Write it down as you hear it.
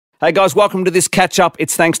Hey guys, welcome to this catch-up.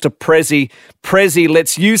 It's thanks to Prezi. Prezi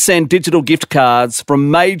lets you send digital gift cards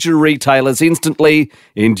from major retailers instantly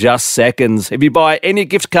in just seconds. If you buy any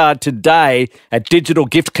gift card today at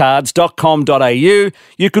digitalgiftcards.com.au,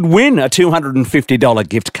 you could win a $250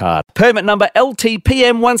 gift card. Permit number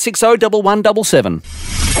LTPM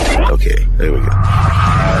 1601177. Okay, there we go.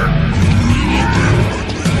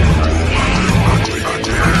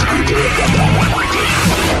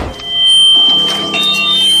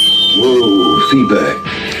 Whoa, feedback.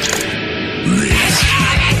 This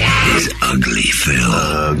is ugly, Phil.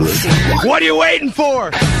 Ugly. What are you waiting for?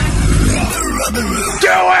 Rubber Room. Do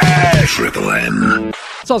it! Triple M.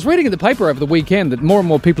 So I was reading in the paper over the weekend that more and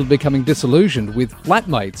more people are becoming disillusioned with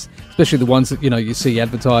flatmates, especially the ones that, you see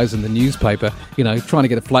advertised in the newspaper. Trying to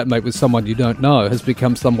get a flatmate with someone you don't know has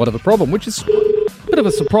become somewhat of a problem, which is a bit of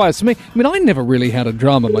a surprise to me. I mean, I never really had a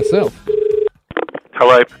drama myself.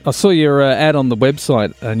 Hello. I saw your ad on the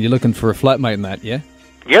website and you're looking for a flatmate in that, yeah?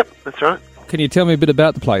 Yep, that's right. Can you tell me a bit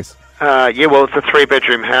about the place? Well, it's a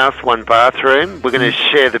 3-bedroom house, 1 bathroom. We're going to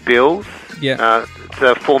share the bills. Yeah. It's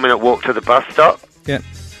a 4-minute walk to the bus stop. Yeah.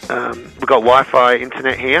 We've got Wi-Fi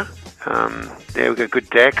internet here. We've got a good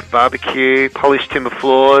deck, barbecue, polished timber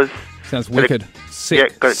floors. Sounds wicked.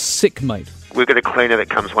 Sick. Yeah, sick, mate. We've got a cleaner that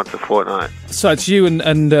comes once a fortnight. So it's you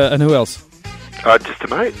and who else? Just a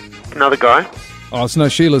mate. Another guy. Oh, there's no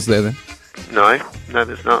Sheilas there then? No,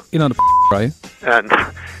 there's not. You're not a are you? No,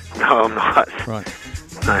 I'm not. Right.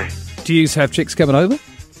 No. Do you have chicks coming over?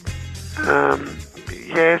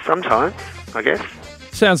 Yeah, sometimes, I guess.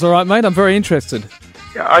 Sounds all right, mate. I'm very interested.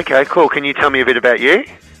 Yeah, okay, cool. Can you tell me a bit about you?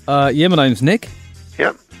 Yeah, my name's Nick.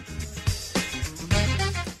 Yep.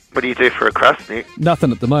 What do you do for a crust, Nick?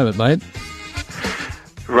 Nothing at the moment, mate.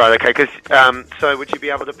 Right, okay, because, so would you be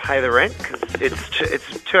able to pay the rent? Because it's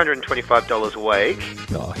 $225 a week.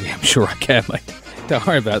 Oh, yeah, I'm sure I can, mate. Don't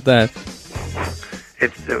worry about that.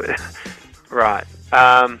 It's, right.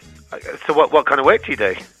 So what kind of work do you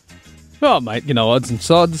do? Oh, mate, odds and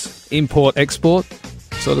sods, import, export,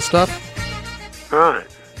 sort of stuff. Right.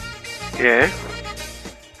 Yeah.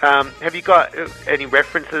 Have you got any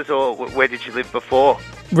references or where did you live before?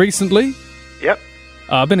 Recently? Yep.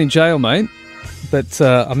 I've been in jail, mate. But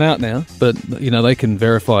I'm out now. But, they can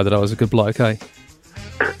verify that I was a good bloke, eh?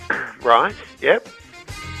 Right, yep.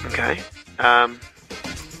 Okay.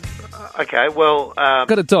 Okay, well...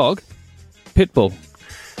 Got a dog. Pitbull.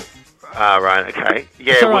 Right, okay.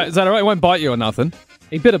 Yeah. It's all right. Is that all right? He won't bite you or nothing.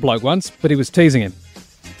 He bit a bloke once, but he was teasing him.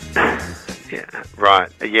 Yeah,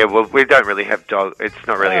 right. Yeah, well, we don't really have dog. It's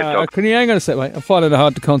not really a dog. Can you hang on a sec, mate? I'm finding it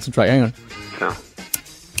hard to concentrate. Hang on. No.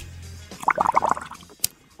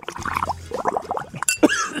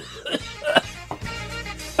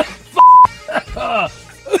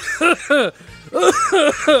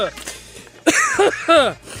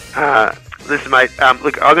 Listen, mate.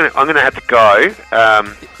 Look, I'm gonna have to go.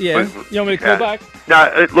 Yeah. You want me to call back?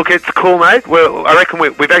 No. Look, it's cool, mate. I reckon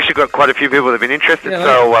we've actually got quite a few people that have been interested. Yeah,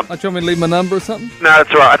 so, do you want me to leave my number or something? No,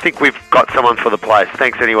 that's all right. I think we've got someone for the place.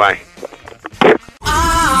 Thanks anyway.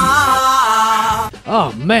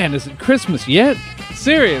 Oh man, is it Christmas yet?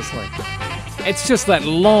 Seriously. It's just that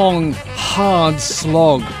long, hard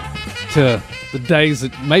slog to the days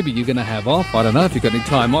that maybe you're going to have off. I don't know if you've got any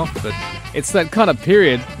time off, but it's that kind of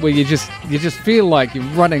period where you just feel like you're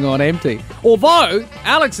running on empty. Although,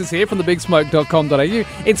 Alex is here from thebigsmoke.com.au.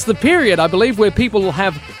 It's the period, I believe, where people will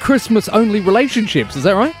have Christmas-only relationships. Is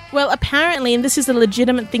that right? Well, apparently, and this is a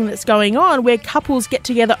legitimate thing that's going on, where couples get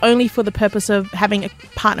together only for the purpose of having a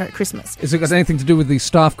partner at Christmas. Has it got anything to do with the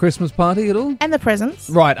staff Christmas party at all? And the presents.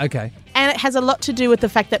 Right, okay. And it has a lot to do with the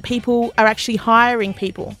fact that people are actually hiring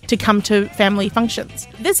people to come to family functions.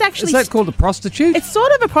 This actually... Is that called a prostitute? It's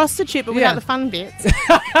sort of a prostitute, but without the fun bits.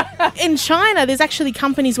 In China, there's actually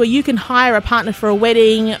companies where you can hire a partner for a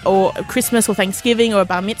wedding or a Christmas or Thanksgiving or a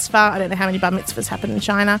bar mitzvah. I don't know how many bar mitzvahs happen in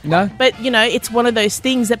China. No. But, it's one of those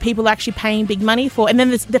things that people are actually paying big money for. And then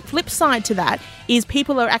the flip side to that is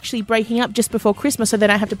people are actually breaking up just before Christmas so they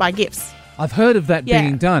don't have to buy gifts. I've heard of that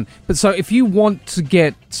being done. But so if you want to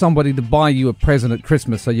get somebody to buy you a present at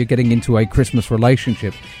Christmas, so you're getting into a Christmas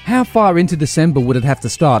relationship, how far into December would it have to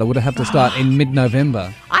start? Or would it have to start in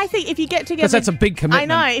mid-November? I think if you get together... Because that's a big commitment. I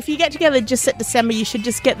know. If you get together just at December, you should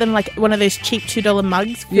just get them like one of those cheap $2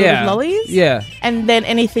 mugs filled with lollies. Yeah. And then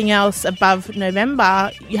anything else above November,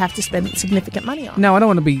 you have to spend significant money on. Now, I don't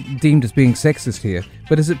want to be deemed as being sexist here,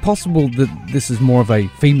 but is it possible that this is more of a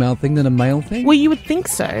female thing than a male thing? Well, you would think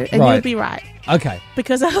so, and you would be right. Okay.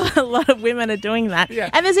 because a lot of women are doing that. Yeah.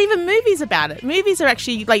 And there's even movies about it. Movies are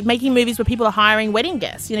actually like making movies where people are hiring wedding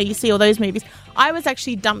guests. You know, you see all those movies. I was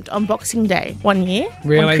actually dumped on Boxing Day one year.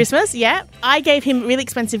 Really? On Christmas, yeah. I gave him really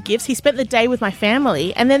expensive gifts. He spent the day with my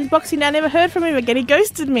family, and then Boxing Day I never heard from him again. He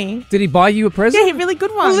ghosted me. Did he buy you a present? Yeah, really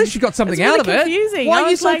good one. Well, at least you got something It's really out of it. confusing. Why I are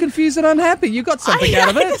you was so like- confused and unhappy? You got something out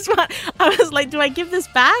of it. I was like, do I give this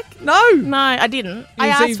back? No. No, I didn't. I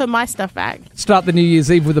You asked see- for my stuff back. Start the New Year's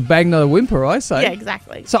Eve with a bang, not a whimper, I say. Yeah,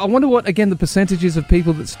 exactly. So I wonder what, again, the percentages of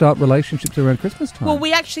people that start relationships around Christmas time. Well,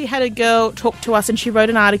 we actually had a girl talk to us and she wrote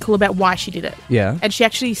an article about why she did it. Yeah. And she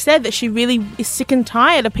actually said that she really is sick and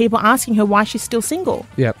tired of people asking her why she's still single.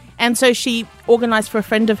 Yep. And so she organised for a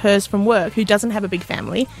friend of hers from work who doesn't have a big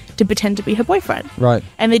family to pretend to be her boyfriend. Right.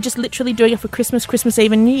 And they're just literally doing it for Christmas, Christmas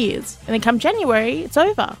Eve and New Year's. And then come January, it's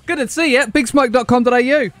over. Good to see you.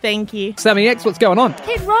 BigSmoke.com.au. Thank you. Sammy X, what's going on?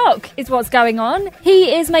 Kid Rock is what's going on.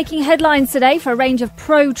 He is making headlines today for a range of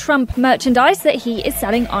pro-Trump merchandise that he is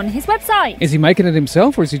selling on his website. Is he making it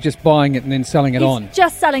himself or is he just buying it and then selling it on? He's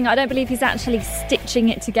just selling it. I don't believe he's actually stitching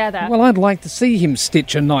it together. Well, I'd like to see him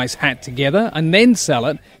stitch a nice hat together and then sell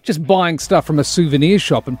it. Just buying stuff from a souvenir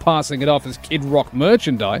shop and passing it off as Kid Rock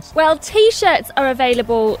merchandise. Well, T-shirts are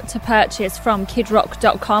available to purchase from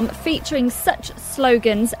kidrock.com featuring such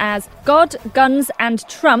slogans as God, Guns and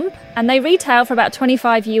Trump, and they retail for about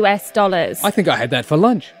 $25 I think I had that for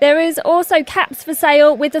lunch. There is also caps for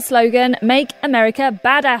sale with the slogan Make America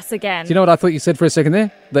Badass Again. Do you know what I thought you said for a second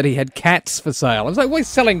there? That he had cats for sale. I was like, we're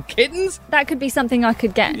selling kittens? That could be something I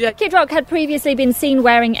could get. Yeah. Kid Rock had previously been seen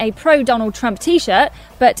wearing a pro-Donald Trump t-shirt,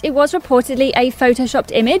 but it was reportedly a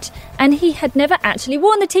photoshopped image, and he had never actually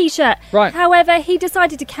worn the t-shirt. Right. However, he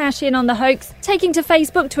decided to cash in on the hoax, taking to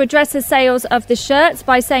Facebook to address the sales of the shirts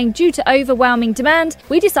by saying, due to overwhelming demand,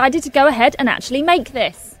 we decided to go ahead and actually make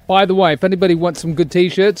this. By the way, if anybody wants some good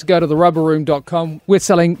t-shirts, go to therubberroom.com. We're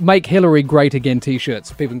selling Make Hillary Great Again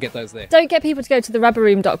t-shirts. People can get those there. Don't get people to go to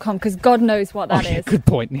therubberroom.com because God knows what that is. Good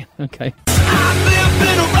point. Yeah, okay.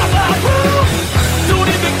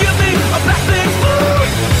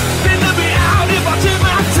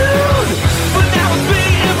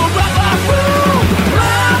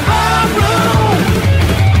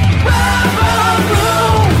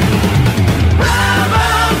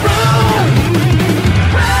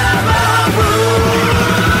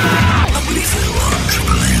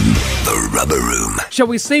 Shall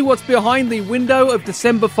we see what's behind the window of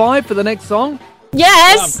December 5 for the next song?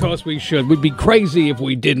 Yes! Of course we should. We'd be crazy if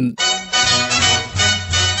we didn't. Oh,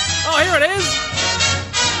 here it is!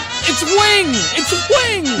 It's Wing! It's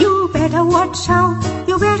Wing! You better watch out,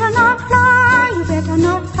 you better not fly, you better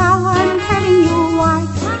not fly, I'm telling you why.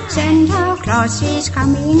 Santa Claus is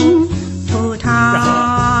coming to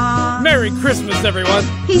town. Merry Christmas, everyone!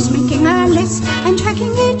 He's making a list and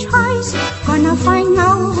checking each choice, gonna find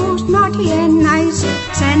out who's naughty and nice.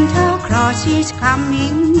 Santa Claus is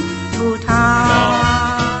coming to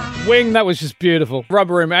town. Wing, that was just beautiful.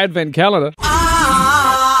 Rubber Room Advent Calendar.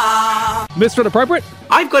 Mr. Inappropriate?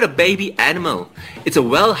 I've got a baby animal. It's a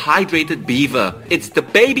well-hydrated beaver. It's the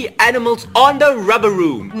baby animals on the Rubber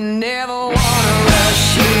Room. Never wanna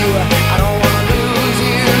rush you, I don't wanna lose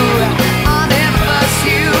you, I'll never fuss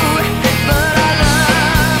you, but I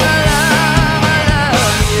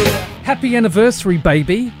love you. Happy anniversary,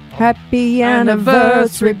 baby. Happy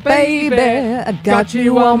anniversary, baby. I got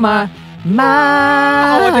you on my mind.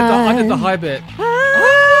 Oh, I did the high bit.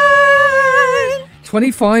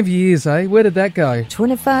 25 years, eh? Where did that go?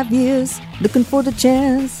 25 years, looking for the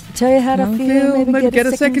chance to tell you how to feel. Maybe get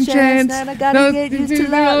a second chance. And I gotta get used to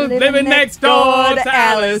living next door to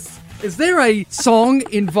Alice. Is there a song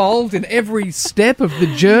involved in every step of the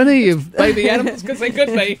journey of baby animals? Because they could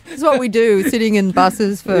be. That's what we do, sitting in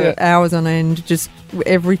buses for hours on end, just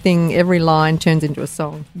everything, every line turns into a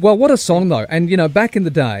song. Well, what a song, though. And, you know, back in the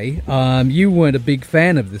day, you weren't a big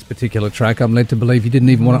fan of this particular track. I'm led to believe you didn't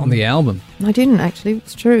even want it on the album. I didn't, actually.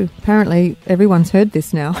 It's true. Apparently, everyone's heard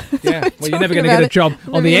this now. Yeah, well, you're never going to get a job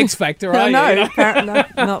on the X Factor, are you? No, apparently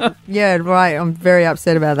not. Yeah, right. I'm very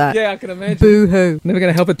upset about that. Yeah, I can imagine. Boo-hoo. Never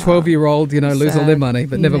going to help a 12-year-old, lose all their money,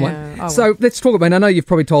 but never mind. Oh, so let's talk about, I know you've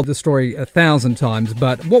probably told the story 1,000 times,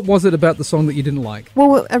 but what was it about the song that you didn't like?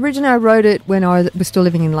 Well, originally I wrote it when I was still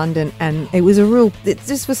living in London, and it was it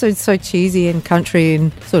just was so cheesy and country,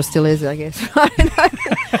 and sort of still is, I guess.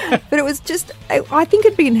 But it was just, I think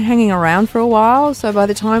it'd been hanging around for a while, so by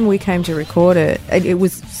the time we came to record it, it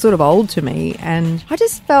was sort of old to me, and I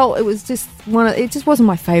just felt it was just it just wasn't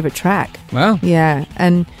my favourite track. Wow. Yeah,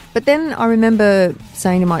 and But then I remember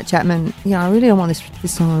saying to Mike Chapman, I really don't want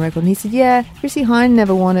this song on record. And he said, yeah, Chrissy Hine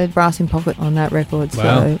never wanted Brass in Pocket on that record,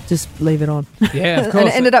 so just leave it on. Yeah, of course. And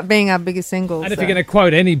it ended up being our biggest single. And if you're going to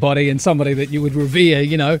quote anybody and somebody that you would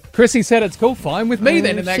revere, Chrissy said it's cool, fine with me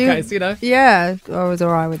then in that case, Yeah, I was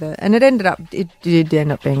all right with it. And it did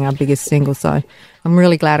end up being our biggest single, so I'm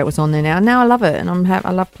really glad it was on there now. Now I love it, and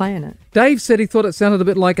I love playing it. Dave said he thought it sounded a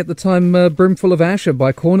bit like at the time Brimful of Asher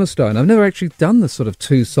by Cornerstone. I've never actually done the sort of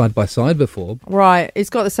two side by side before. Right, it's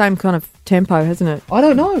got the same kind of tempo, hasn't it? I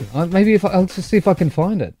don't know. Maybe I'll just see if I can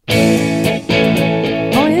find it.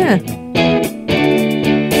 Oh yeah.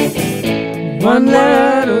 One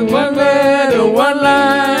letter, one letter, one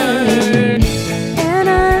line.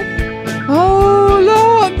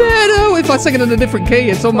 Better. If I sing it in a different key,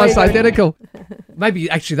 it's almost identical. Maybe,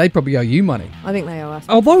 actually, they probably owe you money. I think they owe us.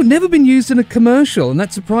 Although never been used in a commercial, and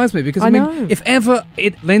that surprised me because, I mean, if ever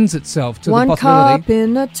it lends itself to the possibility. One cup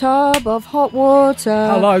in a tub of hot water.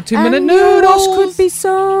 Hello, 2-minute and noodles. Yours could be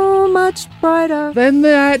so much brighter than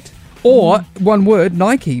that. Or one word,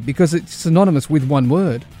 Nike, because it's synonymous with one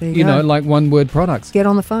word. You go. Like one word products. Get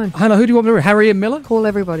on the phone. Hello, who do you want me to ring? Harry and Miller? Call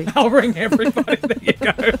everybody. I'll ring everybody. There you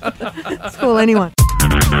go. Let's call anyone.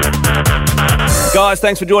 Guys,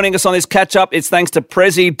 thanks for joining us on this catch-up. It's thanks to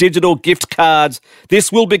Prezi Digital Gift Cards.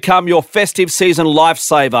 This will become your festive season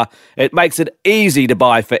lifesaver. It makes it easy to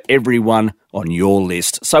buy for everyone on your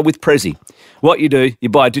list. So with Prezi, what you do, you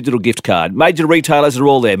buy a digital gift card. Major retailers are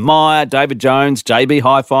all there. Myer, David Jones, JB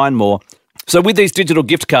Hi-Fi and more. So with these digital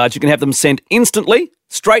gift cards, you can have them sent instantly,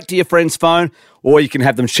 straight to your friend's phone, or you can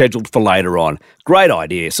have them scheduled for later on. Great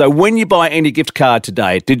idea. So when you buy any gift card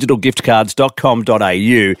today at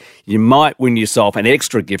digitalgiftcards.com.au, you might win yourself an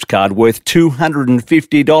extra gift card worth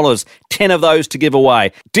 $250. 10 of those to give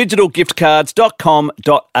away.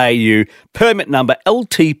 digitalgiftcards.com.au. Permit number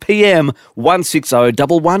LTPM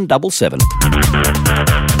 1601177.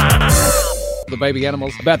 The baby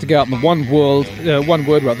animals about to go out in the One Word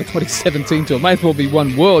 2017 tour. May as well be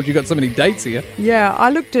One World. You got so many dates here. Yeah, I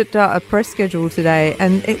looked at a press schedule today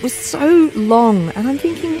and it was so long and I'm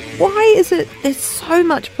thinking, why is it there's so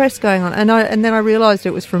much press going on? And then I realised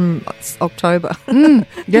it was from October. And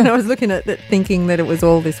I was looking at it thinking that it was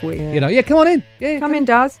all this week. Come on in. Yeah, come in,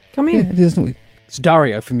 Daz. Come in. Yeah, it's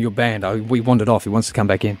Dario from your band. We wandered off. He wants to come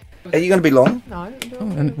back in. Are you going to be long? No.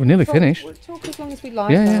 And we're nearly finished. We'll talk as long as we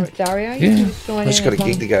like, Dario. You can just join in. I just got a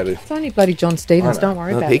gig to go to. It's only bloody John Stevens, don't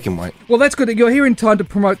worry about it. He can wait. Well, that's good. You're here in time to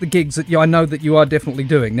promote the gigs that I know that you are definitely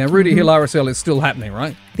doing. Now, Rudy Hill RSL is still happening,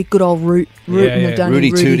 right? The good old Root in the Dunny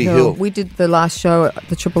Rudy Tooty Hill. We did the last show at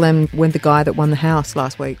the Triple M with the guy that won the house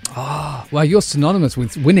last week. Oh, well, you're synonymous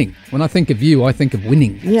with winning. When I think of you, I think of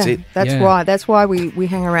winning. That's right. That's why we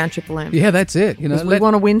hang around Triple M. Yeah, that's it. We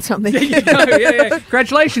want to win something. There you go. Yeah.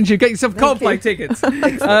 Congratulations, you get yourself Coldplay tickets.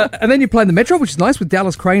 And then you play in the Metro, which is nice, with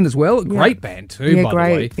Dallas Crane as well. Great band too, by the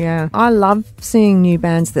way. Yeah, I love seeing new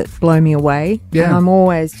bands that blow me away. Yeah. And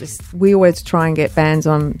we always try and get bands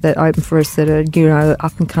on that open for us that are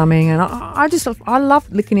up and coming. And I love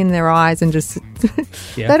looking in their eyes and just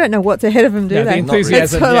they don't know what's ahead of them, do they? The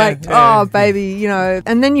enthusiasm. It's so baby,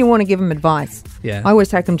 and then you want to give them advice. Yeah. I always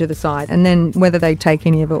take them to the side, and then whether they take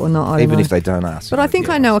any of it or not, I don't know. Even if they don't ask. But I think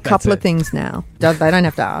I know a couple of things now. They don't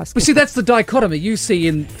have to ask. But see, that's the dichotomy. You see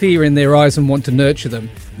in fear in their eyes and want to nurture them.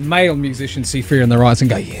 Male musicians see fear in their eyes and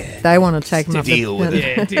go, yeah. They want to take them up. Deal with it.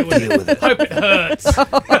 Yeah, deal with it. Hope it hurts.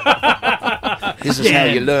 This is how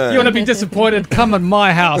you learn. You want to be disappointed? Come in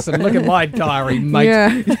my house and look at my diary, mate.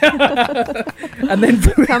 Yeah. And then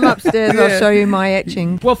come upstairs. I'll show you my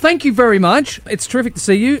etching. Well, thank you very much. It's terrific to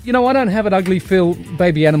see you. I don't have an Ugly Phil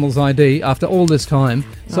Baby Animals ID after all this time,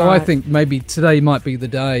 so I think maybe today might be the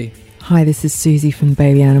day. Hi, this is Susie from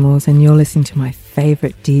Baby Animals, and you're listening to my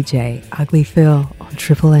favourite DJ, Ugly Phil, on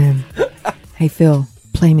Triple M. Hey, Phil,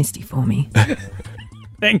 play Misty for me.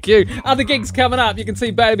 Thank you. Other gigs coming up. You can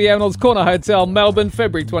see Baby Animals Corner Hotel, Melbourne,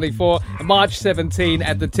 February 24, March 17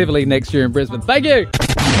 at the Tivoli next year in Brisbane. Thank you.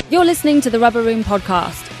 You're listening to the Rubber Room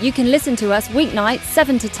podcast. You can listen to us weeknights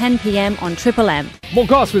 7 to 10 p.m. on Triple M. More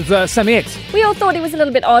goss with Sammy X. We all thought it was a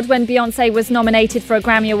little bit odd when Beyoncé was nominated for a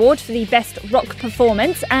Grammy Award for the Best Rock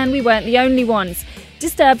Performance, and we weren't the only ones.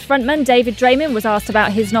 Disturbed frontman David Draymond was asked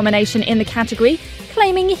about his nomination in the category,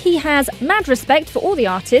 claiming he has mad respect for all the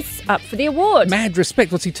artists up for the award. Mad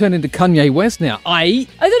respect? What's he turned into Kanye West now? I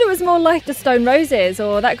thought it was more like the Stone Roses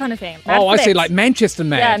or that kind of thing. Mad I see, like Manchester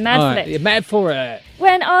Mad. Yeah, Mad Flip. Yeah, mad for it.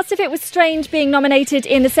 When asked if it was strange being nominated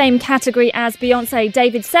in the same category as Beyoncé,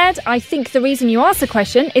 David said, "I think the reason you asked the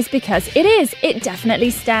question is because it is. It definitely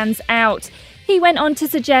stands out." He went on to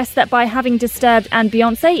suggest that by having Disturbed and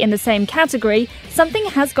Beyoncé in the same category, something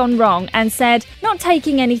has gone wrong, and said, "Not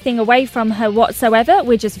taking anything away from her whatsoever,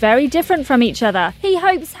 we're just very different from each other." He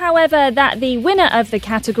hopes, however, that the winner of the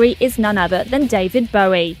category is none other than David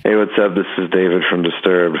Bowie. Hey, what's up? This is David from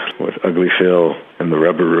Disturbed with Ugly Phil in the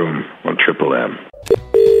Rubber Room on Triple M.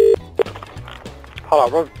 Hello,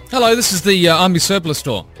 Rob. Hello, this is the Army Surplus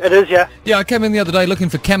store. It is, yeah. Yeah, I came in the other day looking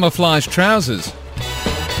for camouflage trousers.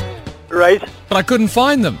 Right. But I couldn't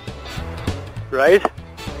find them. Right.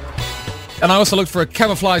 And I also looked for a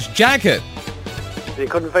camouflage jacket. You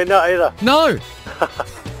couldn't find that either? No.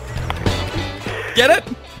 Get it?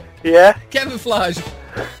 Yeah. Camouflage.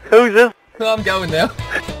 Who's this? I'm going now.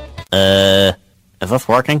 Is this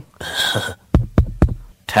working?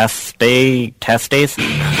 Testies? Testies.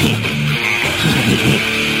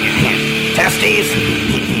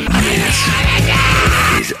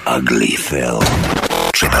 This is Ugly Phil.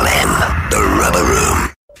 Triple M, the Rubber Room.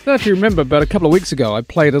 I don't know if you remember, but a couple of weeks ago I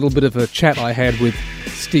played a little bit of a chat I had with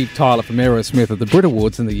Steve Tyler from Aerosmith at the Brit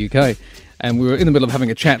Awards in the UK. And we were in the middle of having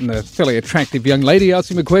a chat, and a fairly attractive young lady asked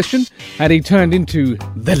him a question, and he turned into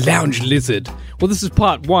the lounge lizard. Well, this is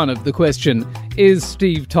part one of the question, is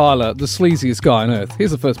Steve Tyler the sleaziest guy on earth? Here's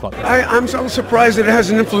the first part. I'm so surprised that it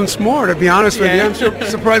hasn't influenced more, to be honest with you. I'm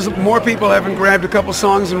surprised that more people haven't grabbed a couple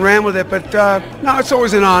songs and ran with it, but no, it's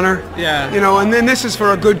always an honor. Yeah. You know, and then this is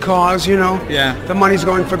for a good cause, you know. Yeah. The money's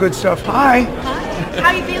going for good stuff. Hi. How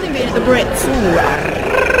are you feeling being at the Brits?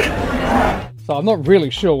 So I'm not really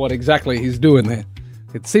sure what exactly he's doing there.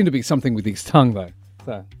 It seemed to be something with his tongue, though.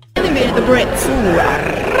 Feeling being at the Brits?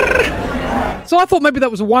 So I thought maybe that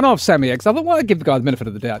was a one-off, Sammy X. I thought, well, I'd give the guy the benefit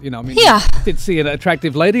of the doubt. You know, I mean, Yeah. he did see an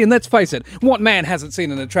attractive lady, and let's face it, what man hasn't seen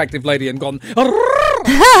an attractive lady and gone,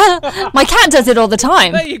 My cat does it all the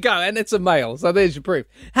time. there you go, and it's a male, so there's your proof.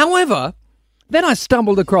 However, then I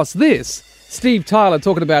stumbled across this. Steve Tyler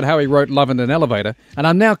talking about how he wrote Love in an Elevator, and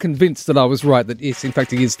I'm now convinced that I was right, that yes, in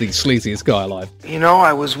fact, he is the sleaziest guy alive. You know,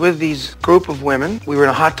 I was with these group of women. We were in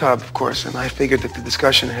a hot tub, of course, and I figured that the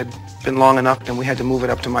discussion had been long enough and we had to move it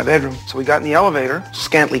up to my bedroom. So we got in the elevator,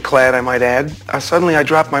 scantily clad, I might add. Suddenly I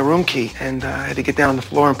dropped my room key and I had to get down on the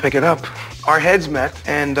floor and pick it up. Our heads met,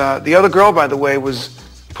 and the other girl, by the way, was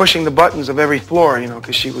pushing the buttons of every floor, you know,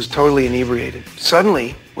 because she was totally inebriated.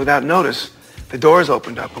 Suddenly, without notice, the doors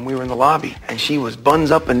opened up and we were in the lobby, and she was buns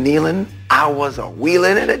up and kneeling. I was a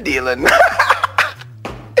wheeling and a dealing.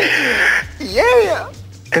 Yeah.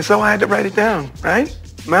 And so I had to write it down, right?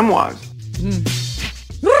 Memoirs.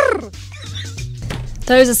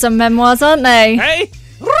 Those are some memoirs, aren't they? Hey!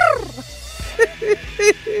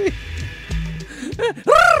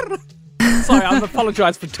 Sorry, I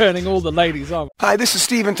apologise for turning all the ladies on. Hi, this is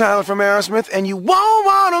Steven Tyler from Aerosmith, and you won't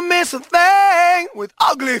want to miss a thing with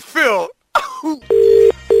Ugly Phil.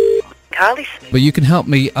 Carly? But you can help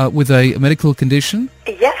me with a medical condition?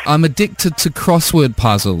 Yes. I'm addicted to crossword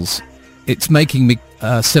puzzles. It's making me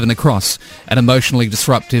 7 across, an emotionally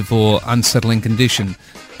disruptive or unsettling condition.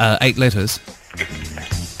 8 letters.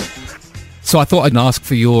 So I thought I'd ask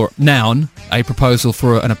for your noun, a proposal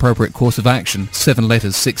for an appropriate course of action. 7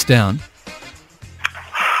 letters, 6 down.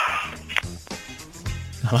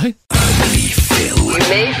 Hello? You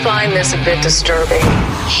may find this a bit disturbing.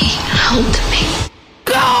 He helped me.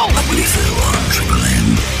 Go! Ugly Phil on Triple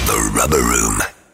M, the Rubber Room.